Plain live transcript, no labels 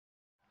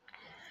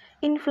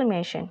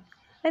Inflammation.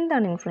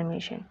 എന്താണ്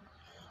inflammation?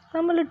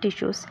 നമ്മൾ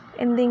tissues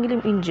എന്തെങ്കിലും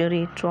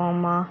ഇഞ്ചുറി,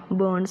 ട്രോമ,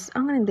 ബേൺസ്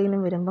അങ്ങനെ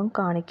എന്തെങ്കിലും വരുമ്പം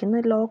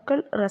കാണിക്കുന്ന ലോക്കൽ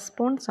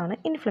റെസ്പോൺസാണ്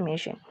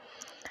ഇൻഫ്ലമേഷൻ.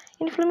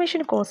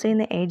 ഇൻഫ്ലമേഷൻ കോസ്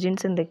ചെയ്യുന്ന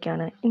ഏജൻറ്റ്സ്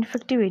എന്തൊക്കെയാണ്?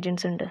 ഇൻഫെക്റ്റീവ്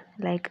ഏജൻറ്റ്സ് ഉണ്ട്,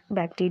 like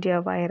bacteria,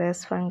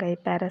 virus, fungi,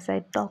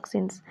 parasite,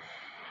 toxins.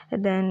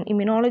 Then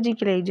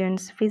immunological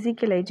agents,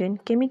 physical agent,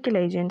 chemical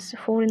agents,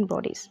 foreign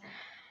bodies.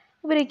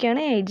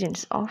 ഇവരൊക്കെയാണ്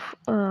ഏജൻറ്റ്സ് ഓഫ്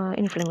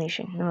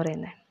ഇൻഫ്ലമേഷൻ എന്ന്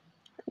പറയുന്നത്.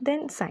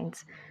 ദെൻ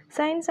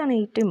സയൻസ് ആണ്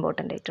ഏറ്റവും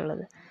ഇമ്പോർട്ടൻ്റ്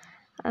ആയിട്ടുള്ളത്.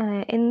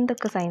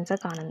 എന്തൊക്കെ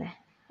സയൻസാണ് കാണുന്നത്?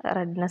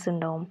 റെഡ്നെസ്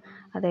ഉണ്ടാവും,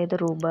 അതായത്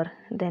റൂബർ,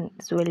 then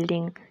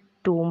swelling,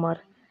 tumour,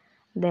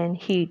 then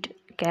heat,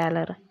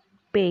 കാലർ,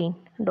 pain,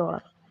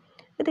 dollar.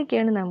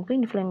 ഇതൊക്കെയാണ് നമുക്ക്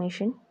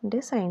ഇൻഫ്ലമേഷൻ്റെ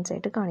സയൻസ്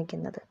ആയിട്ട്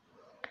കാണിക്കുന്നത്.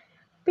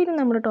 പിന്നെ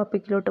നമ്മുടെ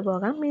ടോപ്പിക്കിലോട്ട്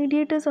പോകാം.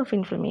 Mediators of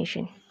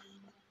inflammation.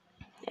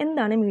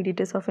 എന്താണ്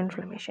മീഡിയേറ്റേഴ്സ് ഓഫ്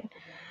ഇൻഫ്ലമേഷൻ?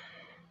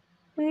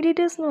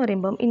 മീഡിയേറ്റേഴ്സ് എന്ന്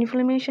പറയുമ്പം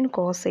ഇൻഫ്ലമേഷൻ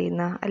കോസ്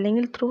ചെയ്യുന്ന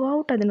അല്ലെങ്കിൽ ത്രൂ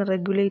ഔട്ട് അതിനെ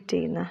റെഗുലേറ്റ്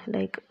ചെയ്യുന്ന,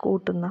 ലൈക്ക്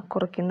കൂട്ടുന്ന,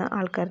 കുറയ്ക്കുന്ന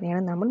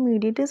ആൾക്കാരെയാണ് നമ്മൾ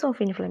മീഡിയേറ്റേഴ്സ്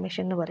ഓഫ്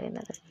ഇൻഫ്ലമേഷൻ എന്ന്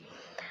പറയുന്നത്.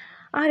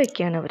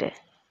 ആരൊക്കെയാണ് അവർ?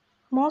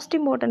 മോസ്റ്റ്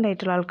ഇമ്പോർട്ടൻ്റ്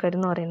ആയിട്ടുള്ള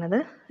ആൾക്കാരെന്ന് പറയുന്നത്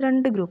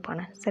 2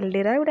 ഗ്രൂപ്പാണ്, cell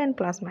derived and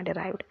plasma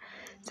derived.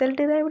 Cell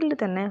ഡിറൈവ്ഡിൽ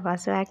തന്നെ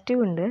വാസോ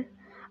ആക്റ്റീവ് ഉണ്ട്,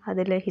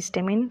 അതിൽ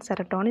histamine,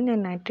 serotonin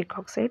and nitric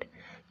oxide.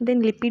 Then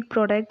lipid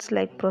products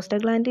like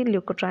പ്രോസ്റ്റഗ്ലാൻഡിൻ,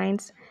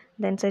 ല്യൂക്കോട്രൈൻസ്,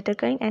 then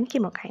cytokine and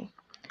chemokine.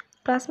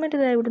 Plasma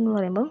derived എന്ന്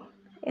പറയുമ്പം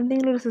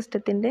എന്തെങ്കിലും ഒരു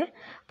സിസ്റ്റത്തിൻ്റെ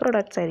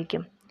പ്രൊഡക്ട്സ്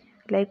ആയിരിക്കും,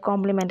 like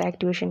compliment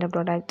ആക്ടിവേഷൻ്റെ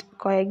product,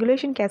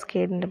 coagulation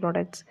കാസ്കേഡിൻ്റെ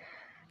products,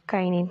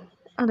 കൈനിൻ.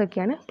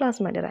 അതൊക്കെയാണ്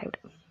പ്ലാസ്മ ഡിറൈവ്ഡ്.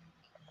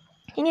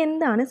 ഇനി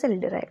എന്താണ് സെൽ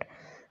ഡിറൈവ്ഡ്?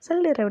 സെൽ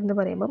ഡിറൈവ്ഡ് എന്ന്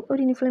പറയുമ്പം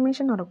ഒരു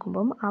ഇൻഫ്ലമേഷൻ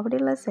നടക്കുമ്പം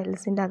അവിടെയുള്ള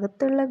സെൽസിൻ്റെ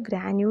അകത്തുള്ള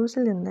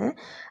ഗ്രാന്യൂൾസിൽ നിന്ന്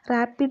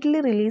റാപ്പിഡ്ലി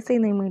റിലീസ്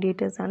ചെയ്യുന്ന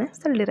മീഡിയേറ്റേഴ്സാണ്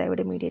സെൽ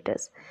ഡിറൈവ്ഡ്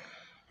മീഡിയേറ്റേഴ്സ്.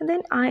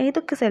 ദെൻ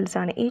ഏതൊക്കെ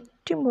സെൽസാണ്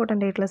ഏറ്റവും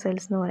ഇമ്പോർട്ടൻ്റ് ആയിട്ടുള്ള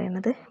സെൽസ് എന്ന്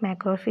പറയുന്നത്?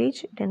 Macrophage,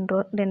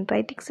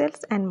 dendritic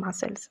cells and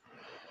mast cells.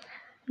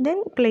 Then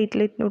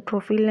platelet,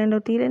 neutrophil,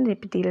 എൻഡോത്തീലിയൻ,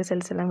 epithelial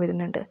cells എല്ലാം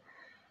വരുന്നുണ്ട്.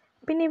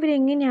 പിന്നെ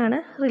ഇവരെങ്ങനെയാണ്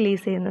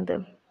റിലീസ് ചെയ്യുന്നത്?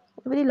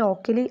 ഇവർ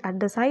locally at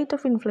the site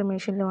of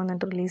ഇൻഫ്ലമേഷനിൽ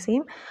വന്നിട്ട് റിലീസ്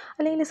ചെയ്യും,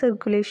 അല്ലെങ്കിൽ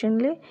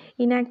സർക്കുലേഷനിൽ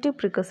ഇനാക്റ്റീവ്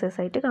പ്രിക്കസേഴ്സ്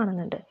ആയിട്ട്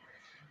കാണുന്നുണ്ട്.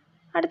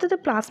 അടുത്തത്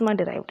പ്ലാസ്മ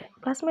ഡിറൈവ്ഡ്.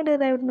 പ്ലാസ്മ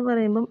ഡിറൈവ്ഡ് എന്ന്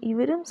പറയുമ്പം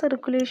ഇവരും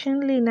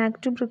സർക്കുലേഷനിൽ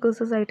ഇനാക്റ്റീവ്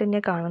പ്രിക്കസേഴ്സ് ആയിട്ട്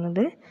തന്നെയാണ്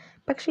കാണുന്നത്.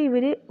 പക്ഷേ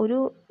ഇവർ ഒരു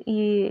ഈ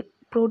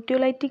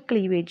പ്രോട്ടിയോലൈറ്റിക്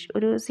ക്ലീവേജ്,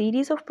 ഒരു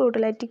സീരീസ് ഓഫ്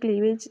പ്രോട്ടിയോലൈറ്റിക്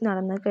ക്ലീവേജ്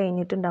നടന്ന്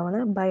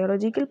കഴിഞ്ഞിട്ടുണ്ടാവുന്ന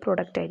ബയോളജിക്കൽ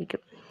പ്രോഡക്റ്റ്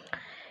ആയിരിക്കും.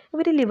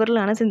 ഇവർ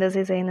ലിവറിലാണ്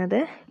സിന്തസൈസ് ചെയ്യുന്നത്.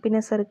 പിന്നെ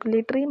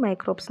സർക്കുലേറ്ററി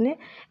മൈക്രോബ്സിന്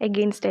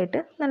എഗെയിൻസ്റ്റ് ആയിട്ട്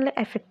നല്ല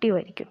എഫക്റ്റീവ്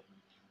ആയിരിക്കും.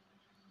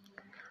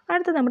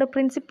 അടുത്ത നമ്മുടെ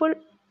പ്രിൻസിപ്പൽ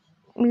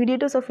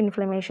മീഡിയേറ്റേഴ്സ് ഓഫ്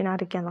ഇൻഫ്ലമേഷൻ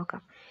ആരൊക്കെയാണെന്ന്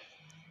നോക്കാം.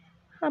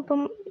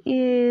 അപ്പം ഈ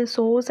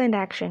സോഴ്സ് ആൻഡ്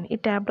ആക്ഷൻ, ഈ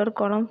ടാബ്ലർ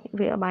കോളം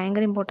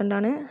ഭയങ്കര ഇമ്പോർട്ടൻ്റ്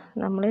ആണ്.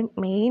 നമ്മൾ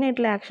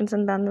മെയിനായിട്ടുള്ള ആക്ഷൻസ്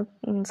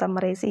എന്താണെന്ന്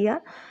സമ്മറൈസ്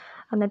ചെയ്യുക,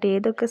 എന്നിട്ട്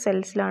ഏതൊക്കെ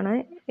സെൽസിലാണ്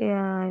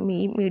ഈ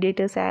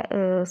മീഡിയേറ്റേഴ്സ്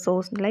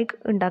സോഴ്സ് ലൈക്ക്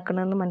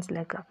ഉണ്ടാക്കുന്നതെന്ന്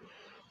മനസ്സിലാക്കുക.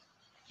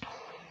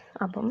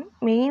 അപ്പം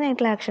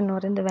മെയിനായിട്ടുള്ള ആക്ഷൻ എന്ന്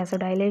പറയുന്നത് വാസോ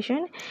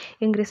dilation,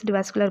 increased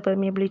vascular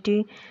permeability,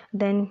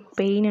 then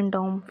pain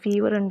ഉണ്ടാവും,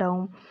 ഫീവർ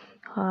ഉണ്ടാവും.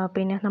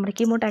 പിന്നെ നമ്മുടെ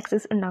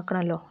കീമോടാക്സിസ്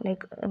ഉണ്ടാക്കണമല്ലോ,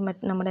 ലൈക്ക്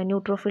നമ്മുടെ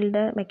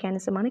ന്യൂട്രോഫിലിൻ്റെ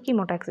മെക്കാനിസമാണ്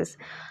കീമോടാക്സിസ്.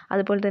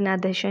 അതുപോലെ തന്നെ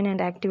adhesion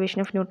and activation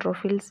of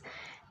neutrophils.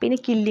 പിന്നെ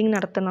കില്ലിങ്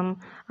നടത്തണം,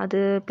 അത്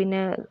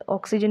പിന്നെ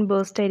ഓക്സിജൻ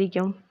ബേസ്റ്റ്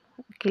ആയിരിക്കും,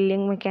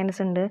 കില്ലിങ്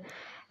മെക്കാനിസം ഉണ്ട്.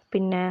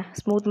 പിന്നെ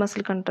സ്മൂത്ത്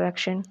മസിൽ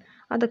കൺട്രാക്ഷൻ,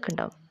 അതൊക്കെ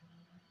ഉണ്ടാവും.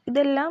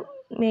 ഇതെല്ലാം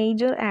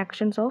major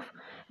actions of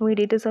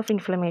mediators of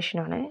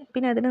ഇൻഫ്ലമേഷനാണ്.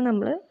 പിന്നെ അതിന്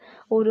നമ്മൾ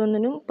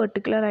ഓരോന്നിനും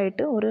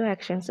പെർട്ടിക്കുലറായിട്ട് ഓരോ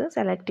ആക്ഷൻസ്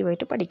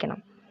സെലക്റ്റീവായിട്ട് പഠിക്കണം.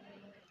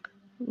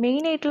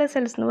 മെയിനായിട്ടുള്ള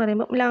സെൽസ് എന്ന്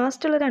പറയുമ്പോൾ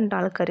ലാസ്റ്റുള്ള 2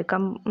 ആൾക്കാർ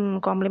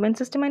compliment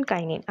system and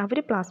കൈനിൻ, our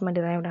plasma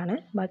derived ആണ്.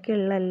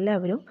 ബാക്കിയുള്ള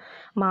എല്ലാവരും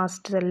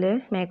mast cell,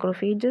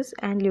 macrophages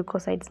and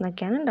leucocytes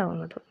എന്നൊക്കെയാണ്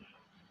ഉണ്ടാവുന്നത്.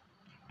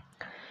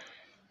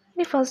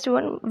 ഇനി first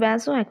one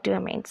വാസോ active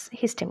amines,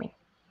 histamine.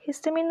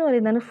 Histamine എന്ന്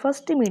പറയുന്നതാണ്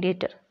first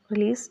mediator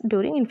release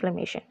during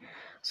inflammation.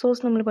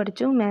 Source നമ്മൾ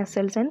പഠിച്ചു, മാസ്റ്റ്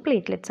സെൽസ് ആൻഡ്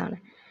പ്ലേറ്റ്ലെറ്റ്സ് ആണ്.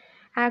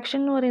 ആക്ഷൻ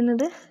എന്ന്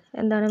പറയുന്നത്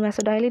എന്താണ്?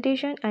 വാസോ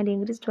dilatation and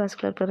increased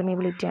vascular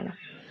permeability ആണ്.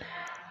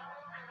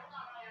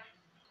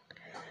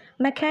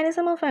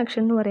 മെക്കാനിസം ഓഫ്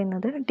ആക്ഷൻ എന്ന്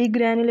പറയുന്നത്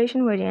ഡിഗ്രാനുലേഷൻ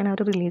വഴിയാണ്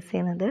അവർ റിലീസ്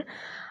ചെയ്യുന്നത്.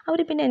 അവർ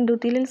പിന്നെ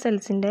എൻഡോത്തീലിയൽ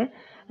സെൽസിൻ്റെ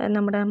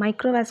നമ്മുടെ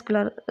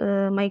മൈക്രോവാസ്കുലർ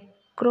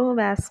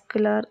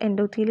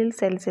എൻഡോത്തീലിയൽ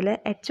സെൽസിലെ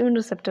H1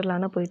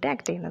 റിസപ്റ്ററിലാണ് പോയിട്ട്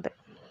ആക്ട് ചെയ്യുന്നത്.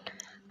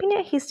 പിന്നെ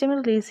ഹിസ്റ്റമിൻ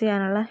റിലീസ്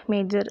ചെയ്യാനുള്ള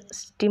മേജർ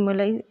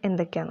സ്റ്റിമുലൈ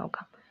എന്തൊക്കെയാണെന്ന്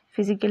നോക്കാം.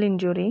 ഫിസിക്കൽ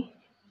ഇഞ്ചുറി,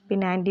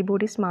 പിന്നെ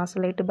ആൻറ്റിബോഡീസ്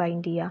മാസലായിട്ട്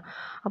ബൈൻഡ് ചെയ്യുക,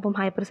 അപ്പം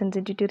ഹൈപ്പർ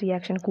സെൻസിറ്റിവിറ്റി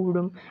റിയാക്ഷൻ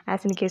കൂടും,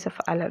 as in case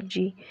of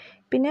allergy.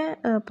 പിന്നെ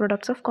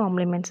പ്രൊഡക്ട്സ് ഓഫ്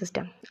കോംപ്ലിമെൻറ്റ്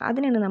സിസ്റ്റം,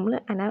 അതിനാണ് നമ്മൾ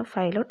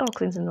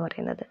അനാഫൈലോടോക്സിൻസ് എന്ന്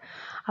പറയുന്നത്.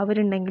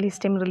 അവരുണ്ടെങ്കിൽ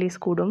ഹിസ്റ്റമിൻ റിലീസ്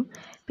കൂടും.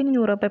 പിന്നെ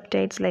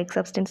ന്യൂറോപെപ്റ്റൈഡ്സ് like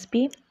substance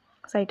P,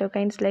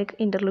 cytokines like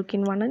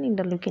interleukin 1 and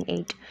interleukin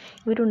 8,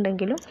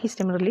 ഇവരുണ്ടെങ്കിലും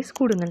histamine release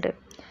കൂടുന്നുണ്ട്.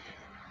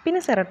 പിന്നെ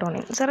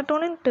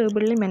സെറട്ടോണിൻ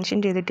ടേബിളിൽ മെൻഷൻ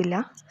ചെയ്തിട്ടില്ല.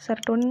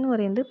 സെറട്ടോണിൻ എന്ന്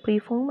പറയുന്നത്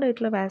പ്രീഫോംഡ്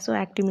ആയിട്ടുള്ള വാസോ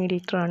ആക്റ്റീവ്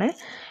മീഡിയേറ്റർ ആണ്.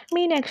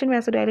 Main action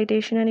വാസോ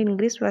dilatation and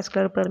increased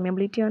vascular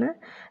permeability ആണ്.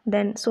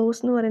 ദെൻ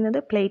സോഴ്സ് എന്ന് പറയുന്നത്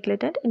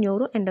platelet and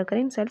neuro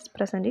endocrine cells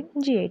present in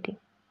GIT.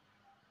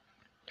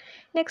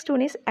 Next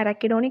one is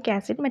അരാക്കിഡോണിക്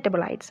acid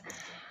metabolites.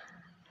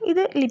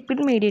 ഇത്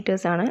ലിപ്പിഡ്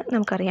മീഡിയേറ്റേഴ്സ് ആണ്,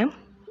 നമുക്കറിയാം.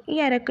 ഈ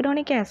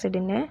അരാക്കിഡോണിക്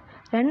ആസിഡിനെ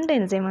 2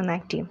 എൻസൈം വന്ന്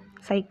ആക്ട് ചെയ്യും.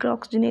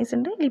 സൈക്ലോഓക്സിജനേസ്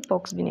ഉണ്ട്,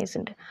 ലിപ്പോക്സിജനേസ്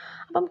ഉണ്ട്.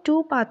 അപ്പം 2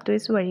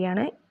 പാത്വേസ്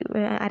വഴിയാണ്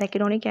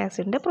അരക്കിഡോണിക്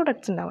ആസിഡിൻ്റെ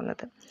പ്രൊഡക്ട്സ്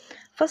ഉണ്ടാകുന്നത്.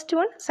 First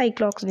one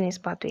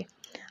സൈക്ലോഓക്സിജനേസ് pathway.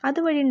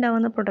 അതുവഴി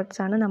ഉണ്ടാകുന്ന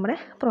പ്രൊഡക്ട്സാണ് നമ്മുടെ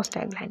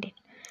prostaglandin.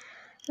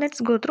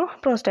 Let's go through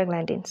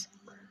prostaglandins.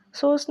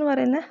 Source എന്ന്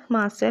പറയുന്ന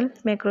mast cell,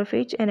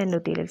 macrophage and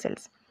endothelial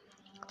cells.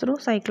 Through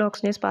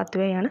സൈക്ലോഓക്സിജനേസ്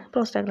pathway ആണ്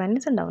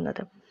പ്രോസ്റ്റാഗ്ലാൻഡിൻസ്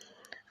ഉണ്ടാകുന്നത്.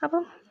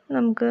 അപ്പം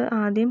നമുക്ക്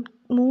ആദ്യം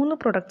 3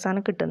 പ്രൊഡക്ട്സാണ്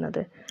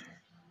കിട്ടുന്നത്.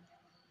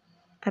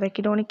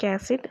 Arachidonic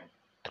acid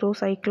through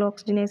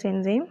സൈക്ലോഓക്സിജനേസ്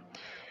enzyme,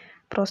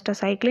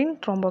 പ്രോസ്റ്റാസൈക്ലിൻ,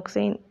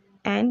 ത്രോംബോക്സിൻ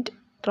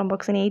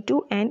A2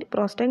 and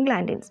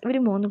prostaglandins. ഇവർ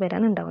 3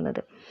 പേരാണ്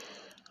ഉണ്ടാകുന്നത്.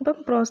 അപ്പം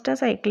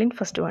പ്രോസ്റ്റാസൈക്ലിൻ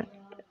ഫസ്റ്റ് വൺ,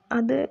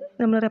 അത്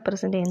നമ്മൾ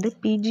റെപ്രസെൻ്റ് ചെയ്യുന്നത്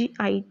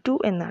PGI2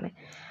 എന്നാണ്.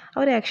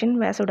 ഒരു action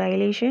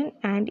vasodilation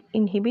and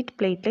inhibit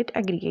platelet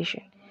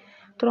aggregation.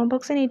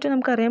 ത്രോംബോക്സിൻ A2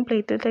 നമുക്കറിയാം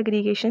പ്ലേറ്റ്ലെറ്റ്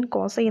അഗ്രിഗേഷൻ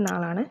കോസ് ചെയ്യുന്ന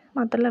ആളാണ്,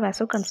 മാത്രമല്ല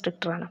വാസോ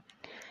കൺസ്ട്രിക്ടറാണ്.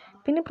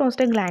 പിന്നെ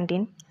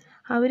പ്രോസ്റ്റാഗ്ലാൻഡിൻ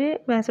അവർ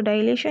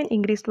വാസോഡൈലേഷൻ,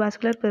 ഇൻക്രീസ്ഡ്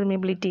വാസ്കുലർ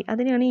പെർമിയബിലിറ്റി,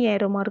 അതിനെയാണ് ഈ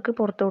ഏരോ മാർക്ക്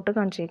പുറത്തോട്ട്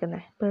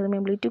കാണിച്ചിരിക്കുന്നത്,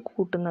 പെർമിയബിലിറ്റി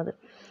കൂട്ടുന്നത്.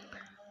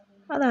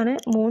 അതാണ്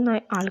 3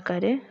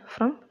 ആൾക്കാർ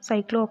ഫ്രം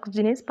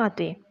സൈക്ലോഓക്സിജനേസ്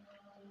പാത്വേ.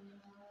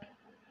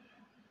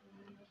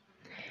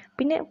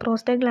 പിന്നെ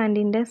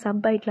പ്രോസ്റ്റാഗ്ലാൻഡിൻ്റെ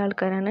സബ് ആയിട്ടുള്ള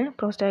ആൾക്കാരാണ്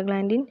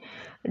പ്രോസ്റ്റാഗ്ലാൻഡിൻ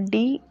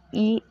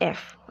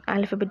DEF.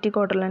 ആൽഫബറ്റിക്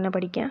ഓർഡറിൽ തന്നെ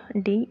പഠിക്കുക,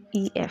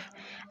 DEF.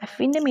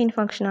 എഫിൻ്റെ മെയിൻ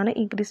ഫംഗ്ഷനാണ്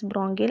increase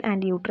bronchial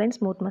and uterine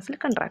smooth muscle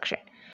contraction.